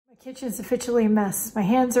Kitchen's officially a mess. My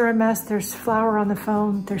hands are a mess. There's flour on the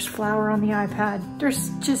phone. There's flour on the iPad. There's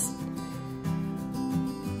just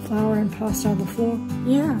flour and pasta on the floor.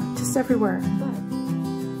 Yeah, just everywhere.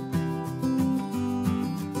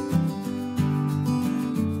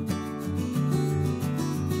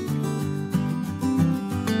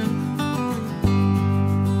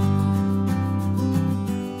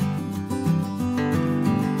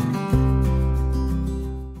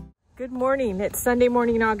 Good morning. It's Sunday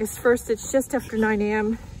morning, August 1st. It's just after 9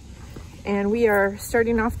 a.m. and we are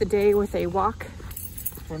starting off the day with a walk.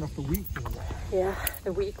 Starting off the week. Yeah,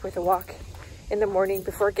 the week with a walk in the morning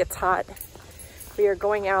before it gets hot. We are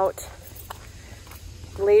going out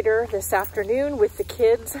later this afternoon with the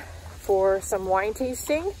kids for some wine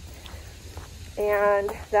tasting and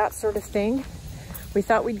that sort of thing. We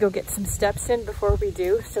thought we'd go get some steps in before we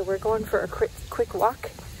do, so we're going for a quick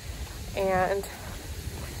walk. And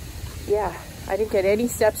yeah, I didn't get any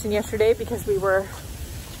steps in yesterday because we were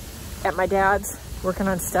at my dad's working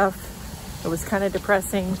on stuff. It was kind of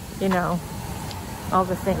depressing, you know, all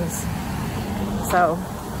the things. So,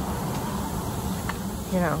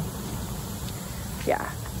 you know,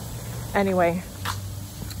 yeah. Anyway,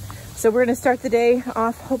 so we're gonna start the day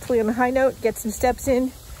off hopefully on a high note, get some steps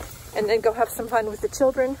in, and then go have some fun with the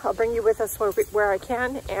children. I'll bring you with us where I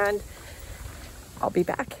can, and I'll be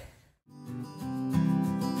back.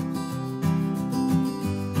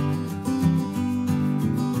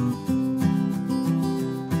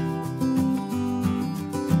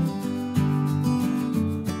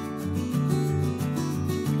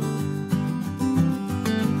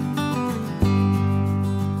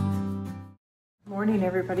 Morning,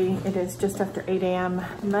 everybody. It is just after 8 a.m.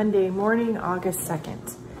 Monday morning, August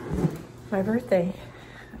 2nd. My birthday.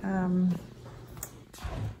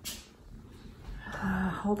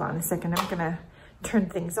 Hold on a second. I'm gonna turn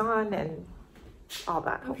things on and all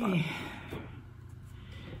that. Hold on.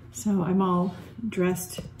 So I'm all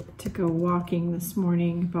dressed to go walking this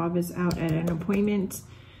morning. Bob is out at an appointment,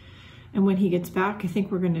 and when he gets back, I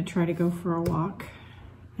think we're gonna try to go for a walk.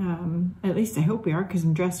 At least I hope we are, because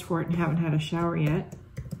I'm dressed for it and haven't had a shower yet.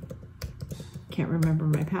 Can't remember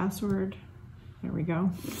my password. There we go.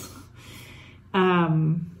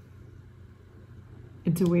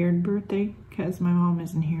 It's a weird birthday because my mom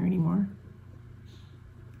isn't here anymore.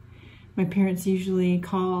 My parents usually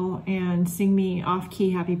call and sing me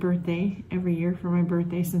off-key happy birthday every year for my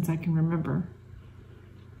birthday since I can remember.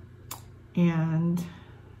 And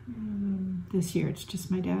this year it's just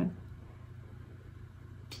my dad.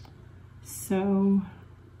 So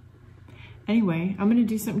anyway, I'm gonna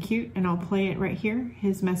do something cute and I'll play it right here.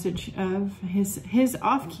 His message of his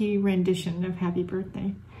off-key rendition of happy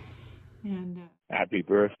birthday. And happy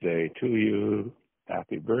birthday to you.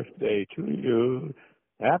 Happy birthday to you.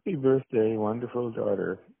 Happy birthday, wonderful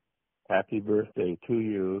daughter. Happy birthday to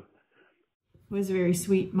you. It was very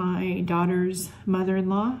sweet. My daughter's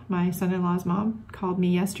mother-in-law, my son-in-law's mom, called me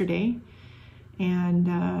yesterday,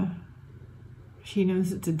 and she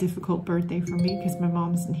knows it's a difficult birthday for me because my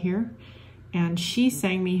mom isn't here. And she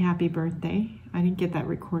sang me happy birthday. I didn't get that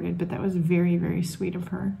recorded, but that was very, very sweet of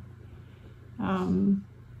her.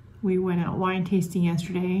 We went out wine tasting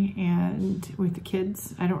yesterday and with the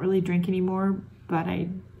kids. I don't really drink anymore, but I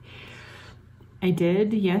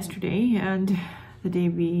did yesterday and the day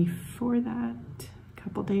before that, a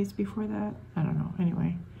couple days before that. I don't know.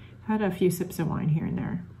 Anyway, had a few sips of wine here and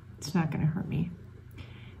there. It's not gonna hurt me.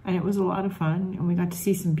 And it was a lot of fun, and we got to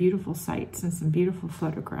see some beautiful sights and some beautiful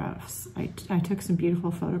photographs. I took some beautiful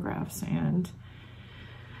photographs, and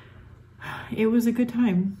it was a good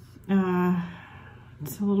time.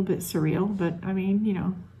 It's a little bit surreal, but I mean, you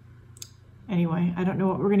know. Anyway, I don't know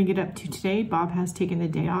what we're gonna get up to today. Bob has taken the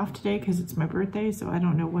day off today because it's my birthday, so I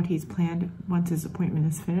don't know what he's planned once his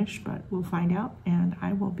appointment is finished, but we'll find out, and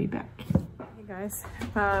I will be back. Hey guys,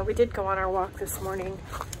 we did go on our walk this morning.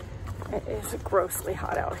 It is grossly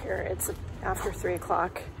hot out here. It's after 3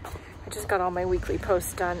 o'clock. I just got all my weekly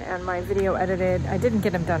posts done and my video edited. I didn't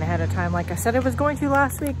get them done ahead of time like I said I was going to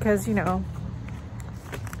last week because, you know,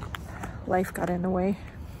 life got in the way.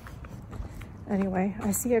 Anyway,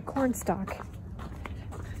 I see a corn stalk.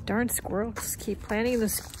 Darn squirrels keep planting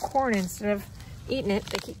this corn instead of eating it.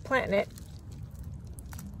 They keep planting it.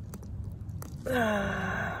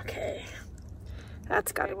 Okay.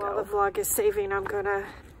 That's gotta go. While the vlog is saving, I'm gonna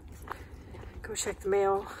go check the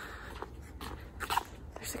mail.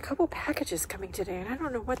 There's a couple packages coming today and I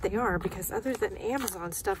don't know what they are because other than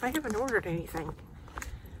Amazon stuff, I haven't ordered anything.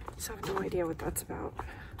 So I have no idea what that's about.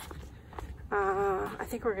 I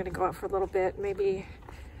think we're gonna go out for a little bit. Maybe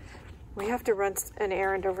we have to run an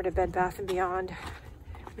errand over to Bed Bath & Beyond,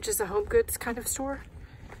 which is a home goods kind of store.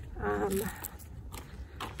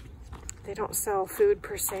 They don't sell food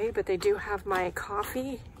per se, but they do have my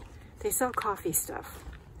coffee. They sell coffee stuff.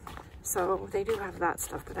 So they do have that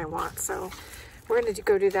stuff that I want. So we're gonna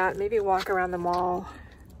go do that, maybe walk around the mall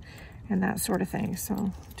and that sort of thing.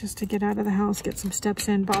 So just to get out of the house, get some steps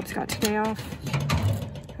in. Bob's got today off.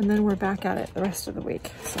 And then we're back at it the rest of the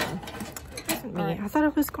week. So me, I thought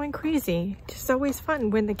it was going crazy. It's always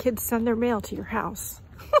fun when the kids send their mail to your house.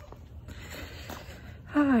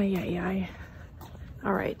 Ay, ay, ay.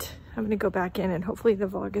 All right, I'm gonna go back in and hopefully the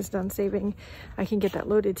vlog is done saving. I can get that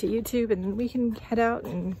loaded to YouTube and then we can head out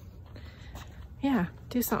and yeah,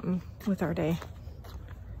 do something with our day.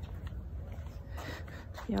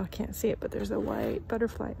 Y'all can't see it, but there's a white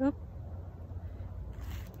butterfly. Oh,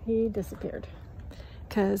 he disappeared.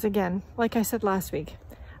 Because again, like I said last week,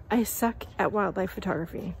 I suck at wildlife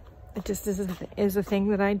photography. It just is a thing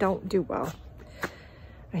that I don't do well.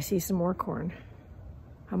 I see some more corn.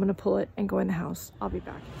 I'm gonna pull it and go in the house. I'll be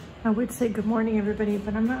back. I would say good morning, everybody,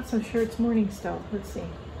 but I'm not so sure it's morning still. Let's see.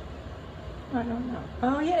 I don't know.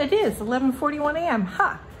 Oh yeah, it is 11:41 a.m.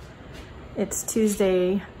 Ha! It's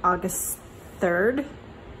Tuesday, August 3rd.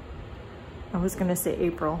 I was gonna say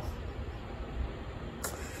April.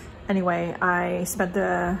 Anyway, I spent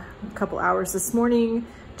a couple hours this morning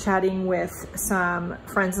chatting with some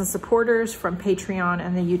friends and supporters from Patreon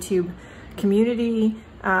and the YouTube community.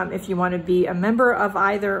 If you want to be a member of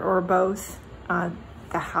either or both,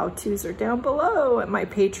 the how-tos are down below. My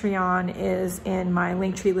Patreon is in my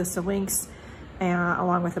Linktree list of links,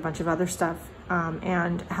 along with a bunch of other stuff,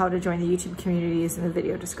 and how to join the YouTube community is in the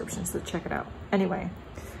video description, so check it out. Anyway,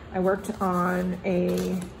 I worked on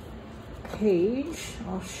a page.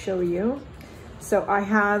 I'll show you. So I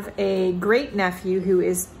have a great nephew who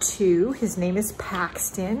is 2. His name is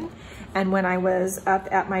Paxton. And when I was up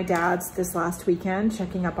at my dad's this last weekend,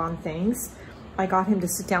 checking up on things, I got him to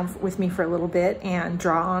sit down with me for a little bit and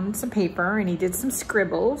draw on some paper, and he did some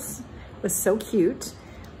scribbles. It was so cute.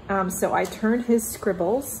 So I turned his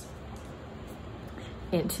scribbles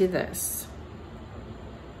into this.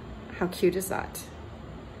 How cute is that?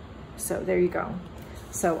 So there you go.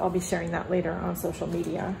 So I'll be sharing that later on social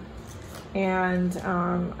media. And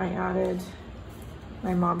I added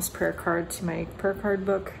my mom's prayer card to my prayer card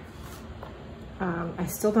book. I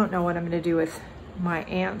still don't know what I'm gonna do with my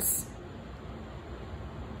aunt's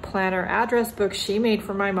planner address book she made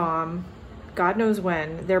for my mom. God knows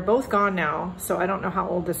when. They're both gone now, so I don't know how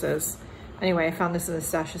old this is. Anyway, I found this in the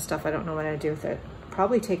stash of stuff. I don't know what I'm gonna do with it.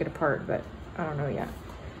 Probably take it apart, but I don't know yet.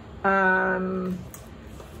 I'm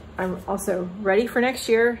also ready for next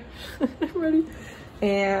year. Ready.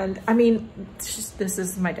 And I mean, this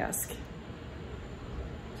is my desk.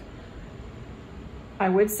 I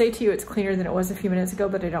would say to you it's cleaner than it was a few minutes ago,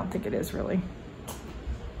 but I don't think it is really.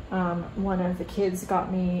 One of the kids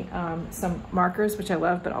got me some markers, which I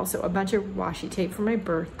love, but also a bunch of washi tape for my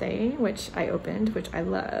birthday, which I opened, which I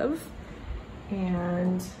love.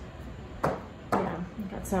 And yeah,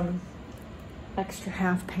 I got some extra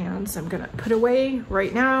half pans I'm gonna put away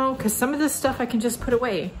right now, because some of this stuff I can just put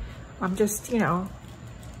away. I'm just, you know,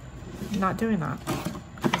 not doing that.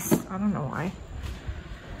 I don't know why.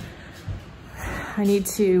 I need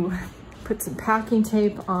to put some packing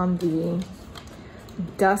tape on the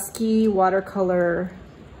Dusky watercolor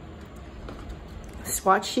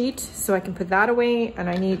swatch sheet so I can put that away. And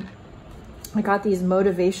I got these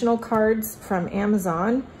motivational cards from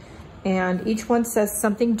Amazon, and each one says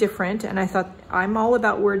something different. And I thought, I'm all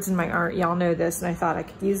about words in my art, y'all know this, and I thought I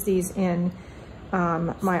could use these in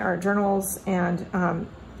my art journals and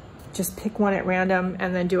just pick one at random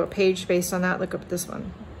and then do a page based on that. Look up this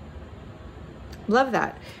one. Love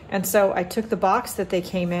that. And so I took the box that they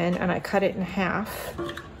came in and I cut it in half.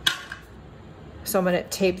 So I'm gonna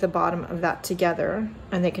tape the bottom of that together,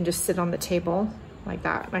 and they can just sit on the table like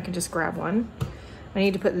that. And I can just grab one. I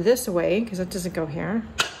need to put this away because it doesn't go here.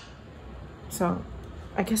 So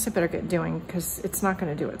I guess I better get doing, because it's not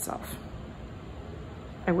gonna do itself.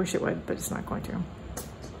 I wish it would, but it's not going to.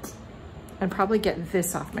 And probably get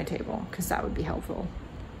this off my table, because that would be helpful.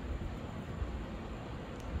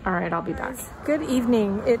 All right, I'll be back. Good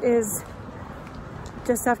evening. It is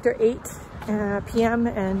just after 8 p.m.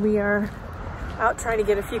 and we are out trying to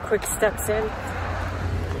get a few quick steps in.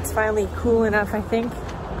 It's finally cool enough, I think.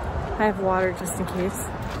 I have water just in case.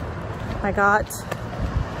 I got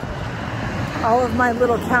all of my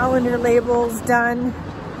little calendar labels done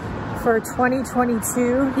for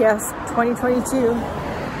 2022. Yes, 2022.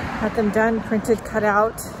 Got them done, printed, cut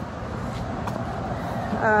out.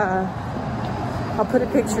 I'll put a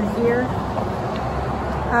picture here.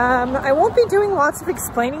 I won't be doing lots of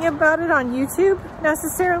explaining about it on YouTube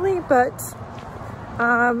necessarily, but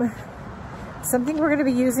Something we're going to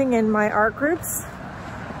be using in my art groups,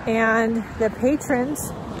 and the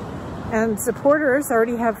patrons and supporters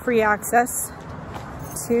already have free access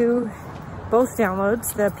to both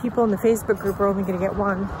downloads. The people in the Facebook group are only going to get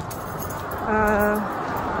one.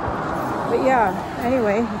 But yeah,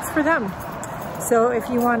 anyway, it's for them. So if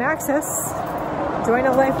you want access, join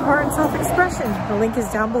A Life of Art and Self-Expression. The link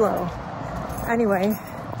is down below. Anyway,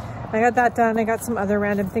 I got that done. I got some other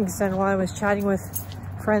random things done while I was chatting with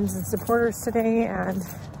friends and supporters today, and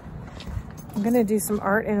I'm gonna do some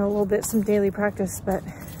art in a little bit, some daily practice, but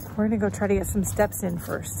we're gonna go try to get some steps in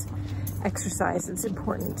first. Exercise, it's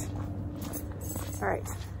important. All right,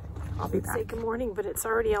 I'll be back. Say good morning, but it's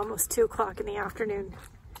already almost 2 o'clock in the afternoon.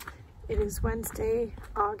 It is Wednesday,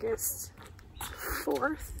 August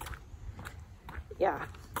 4th. Yeah,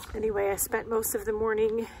 anyway, I spent most of the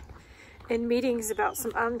morning in meetings about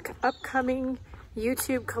some upcoming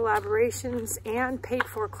YouTube collaborations and paid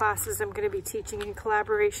for classes I'm going to be teaching in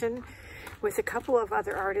collaboration with a couple of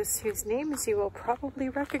other artists whose names you will probably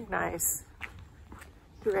recognize.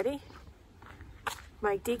 You ready?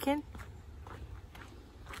 Mike Deacon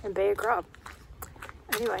and Bea Grob.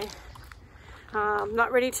 Anyway, I'm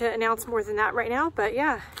not ready to announce more than that right now, but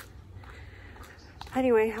yeah.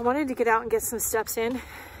 Anyway, I wanted to get out and get some steps in,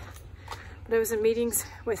 but I was in meetings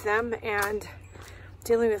with them and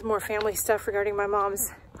dealing with more family stuff regarding my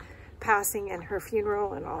mom's passing and her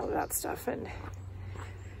funeral and all of that stuff. And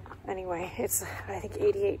anyway, it's, I think,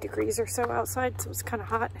 88 degrees or so outside, so it's kind of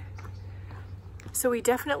hot. So we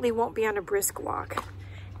definitely won't be on a brisk walk,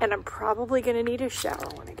 and I'm probably gonna need a shower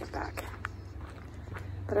when I get back.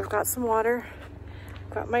 But I've got some water,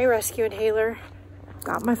 got my rescue inhaler,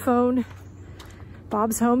 got my phone.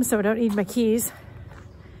 Bob's home, so I don't need my keys.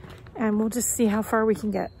 And we'll just see how far we can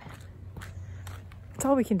get. That's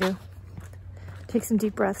all we can do. Take some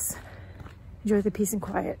deep breaths. Enjoy the peace and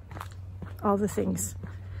quiet. All the things.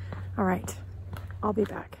 All right, I'll be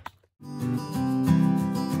back. Good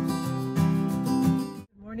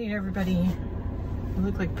morning, everybody. You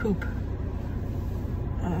look like poop.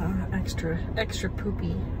 Extra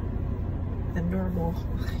poopy than normal.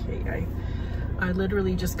 I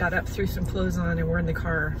literally just got up, threw some clothes on, and we're in the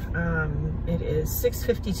car. It is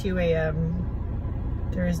 6:52 a.m.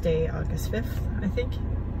 Thursday, August 5th, I think.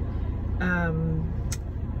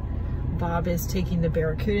 Bob is taking the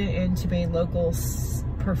Barracuda into a local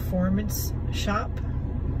performance shop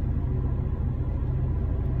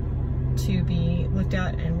to be looked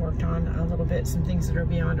at and worked on a little bit, some things that are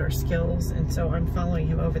beyond our skills, and so I'm following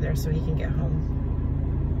him over there so he can get home.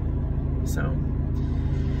 So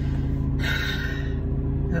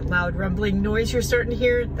that loud rumbling noise you're starting to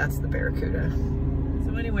hear, that's the Barracuda.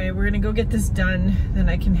 So anyway, we're gonna go get this done, then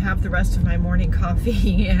I can have the rest of my morning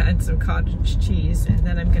coffee and some cottage cheese, and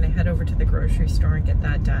then I'm gonna head over to the grocery store and get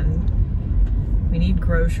that done. We need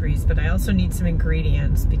groceries, but I also need some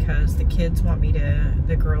ingredients because the girls want me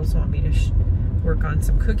to work on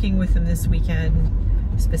some cooking with them this weekend.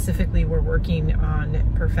 Specifically, we're working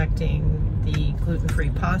on perfecting the gluten-free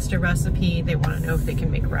pasta recipe. They want to know if they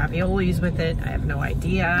can make raviolis with it. I have no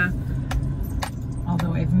idea.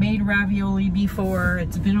 Although I've made ravioli before,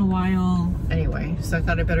 it's been a while. Anyway, so I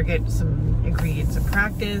thought I'd better get some ingredients of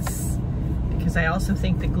practice, because I also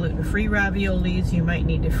think the gluten-free raviolis, you might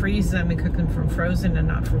need to freeze them and cook them from frozen and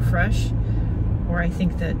not from fresh. Or I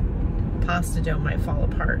think that pasta dough might fall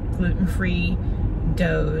apart. Gluten-free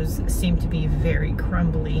doughs seem to be very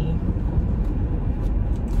crumbly,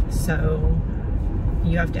 so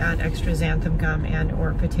you have to add extra xanthan gum and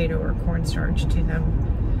or potato or cornstarch to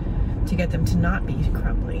them to get them to not be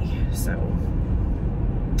crumbly. So,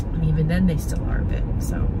 and even then they still are a bit.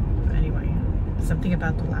 So anyway, something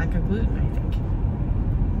about the lack of gluten, I think.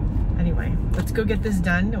 Anyway, let's go get this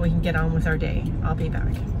done and we can get on with our day. I'll be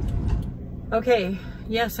back. Okay,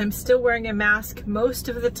 yes, I'm still wearing a mask most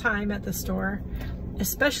of the time at the store,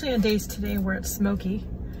 especially on days today where it's smoky.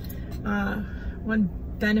 One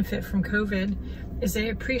benefit from COVID is I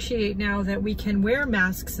appreciate now that we can wear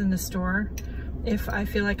masks in the store if I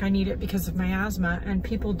feel like I need it because of my asthma, and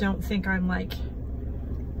people don't think I'm like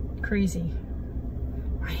crazy.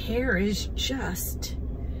 My hair is just,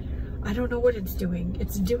 I don't know what it's doing.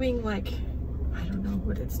 It's doing like, I don't know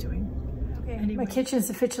what it's doing. Okay, anyway. My kitchen's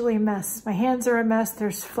officially a mess. My hands are a mess.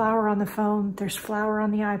 There's flour on the phone. There's flour on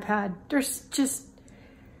the iPad. There's just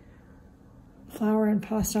flour and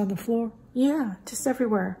pasta on the floor. Yeah, just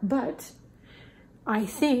everywhere. But I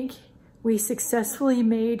think we successfully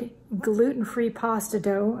made gluten-free pasta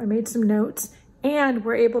dough. I made some notes, and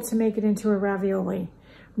we're able to make it into a ravioli.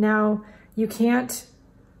 Now, you can't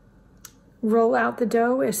roll out the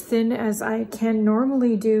dough as thin as I can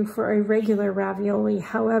normally do for a regular ravioli.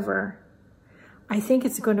 However, I think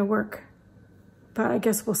it's going to work, but I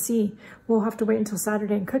guess we'll see. We'll have to wait until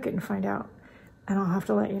Saturday and cook it and find out. And I'll have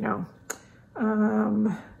to let you know.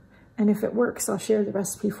 And if it works, I'll share the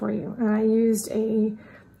recipe for you. And I used a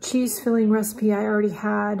cheese filling recipe I already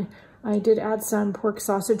had. I did add some pork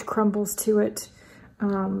sausage crumbles to it.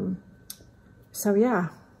 So yeah,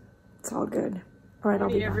 it's all good. All right, I'll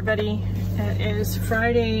be back. Everybody, it is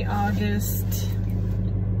Friday, August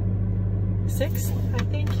 6th, I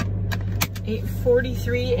think.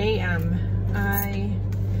 8:43 a.m. I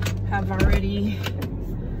have already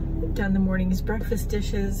done the morning's breakfast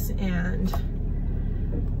dishes and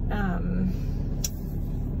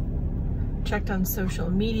checked on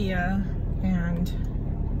social media and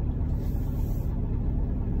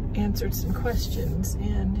answered some questions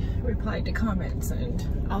and replied to comments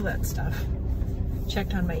and all that stuff.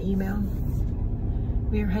 Checked on my email.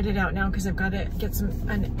 We are headed out now because I've got to get some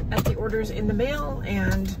Etsy orders in the mail,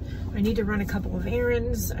 and I need to run a couple of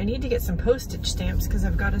errands. I need to get some postage stamps because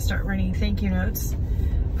I've got to start running thank you notes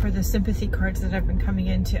for the sympathy cards that have been coming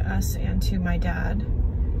in to us and to my dad.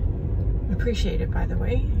 Appreciate it, by the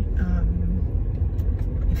way.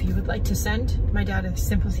 If you would like to send my dad a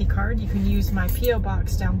sympathy card, you can use my P.O.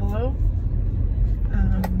 box down below.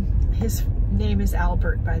 His name is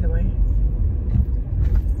Albert, by the way.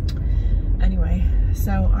 Anyway,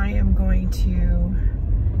 so I am going to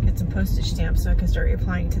get some postage stamps so I can start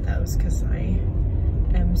replying to those because I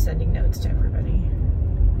am sending notes to everybody.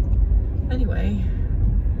 Anyway,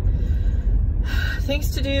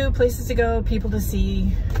 things to do, places to go, people to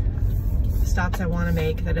see, stops I want to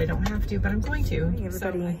make that I don't have to, but I'm going to. Hey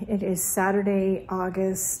everybody, so, it is Saturday,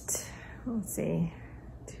 August, let's see,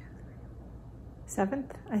 7th,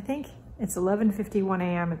 I think. It's 11:51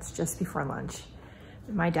 a.m. It's just before lunch.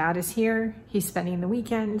 My dad is here. He's spending the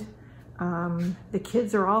weekend. The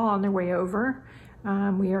kids are all on their way over.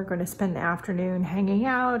 We are going to spend the afternoon hanging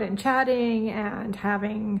out and chatting and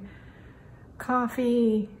having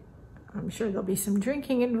coffee. I'm sure there'll be some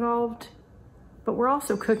drinking involved, but we're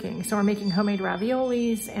also cooking. So we're making homemade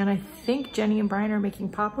raviolis, and I think Jenny and Brian are making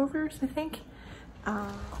popovers, I think.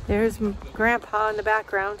 There's Grandpa in the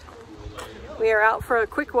background. We are out for a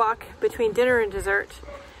quick walk between dinner and dessert.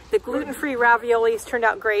 The gluten-free raviolis turned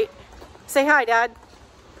out great. Say hi, Dad.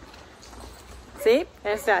 See?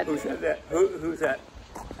 That's Dad. Who's that? Who's that?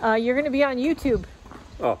 You're going to be on YouTube.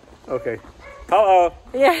 Oh, okay. Hello.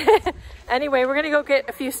 Yeah. Anyway, we're going to go get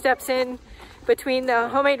a few steps in between the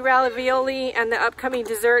homemade ravioli and the upcoming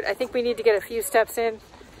dessert. I think we need to get a few steps in.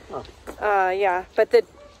 Oh. Yeah, but the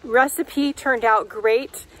recipe turned out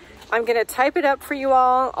great. I'm going to type it up for you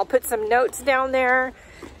all. I'll put some notes down there.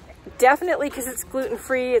 Definitely, because it's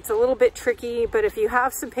gluten-free, it's a little bit tricky, but if you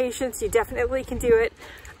have some patience, you definitely can do it.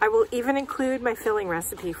 I will even include my filling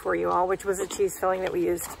recipe for you all, which was a cheese filling that we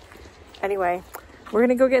used. Anyway, we're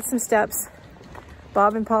gonna go get some steps.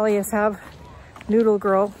 Bob and Polly have Noodle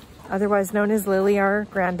Girl, otherwise known as Lily, our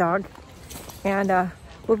grand dog. And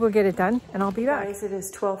we'll go get it done, and I'll be back. Guys, it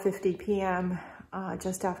is 12:50 p.m.,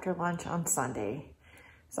 just after lunch on Sunday.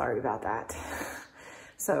 Sorry about that.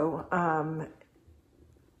 So,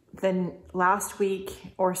 then last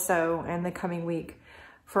week or so and the coming week,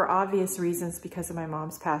 for obvious reasons because of my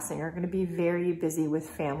mom's passing, are going to be very busy with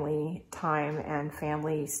family time and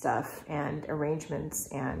family stuff and arrangements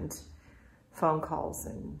and phone calls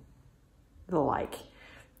and the like.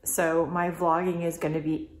 So my vlogging is going to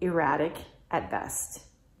be erratic at best,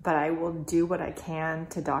 but I will do what I can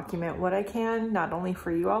to document what I can, not only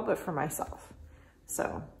for you all, but for myself.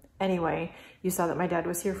 So anyway, you saw that my dad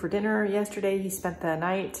was here for dinner yesterday. He spent the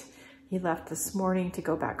night. He left this morning to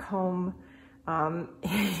go back home.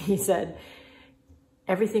 He said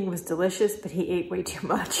everything was delicious, but he ate way too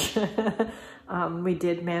much. We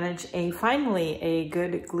did manage finally a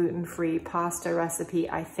good gluten-free pasta recipe.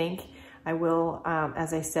 I think I will,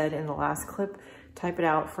 as I said in the last clip, type it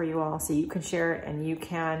out for you all so you can share it and you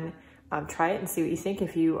can try it and see what you think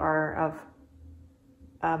if you are of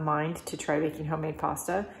a mind to try making homemade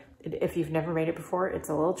pasta. If you've never made it before, it's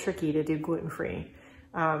a little tricky to do gluten-free.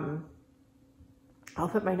 I'll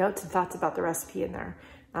put my notes and thoughts about the recipe in there.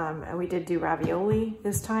 And we did do ravioli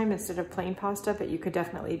this time instead of plain pasta, but you could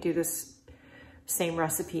definitely do this same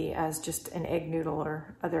recipe as just an egg noodle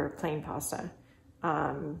or other plain pasta.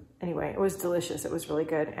 Anyway, it was delicious. It was really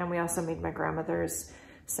good. And we also made my grandmother's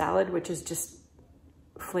salad, which is just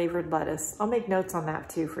flavored lettuce. I'll make notes on that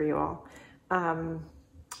too for you all.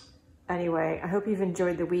 Anyway, I hope you've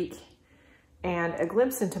enjoyed the week and a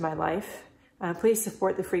glimpse into my life. Please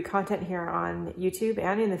support the free content here on YouTube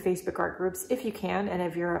and in the Facebook art groups if you can. And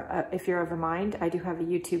if you're of a mind, I do have a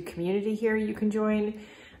YouTube community here you can join.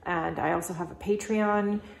 And I also have a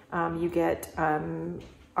Patreon. You get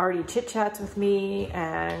arty chit chats with me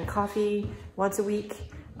and coffee once a week.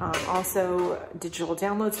 Also digital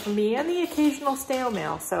downloads from me and the occasional snail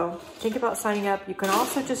mail. So think about signing up. You can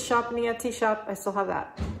also just shop in the Etsy shop. I still have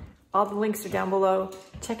that. All the links are down below.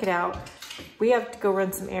 Check it out. We have to go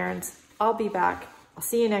run some errands. I'll be back. I'll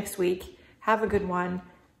see you next week. Have a good one.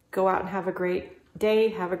 Go out and have a great day.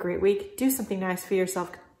 Have a great week. Do something nice for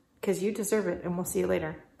yourself because you deserve it. And we'll see you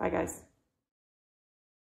later. Bye, guys.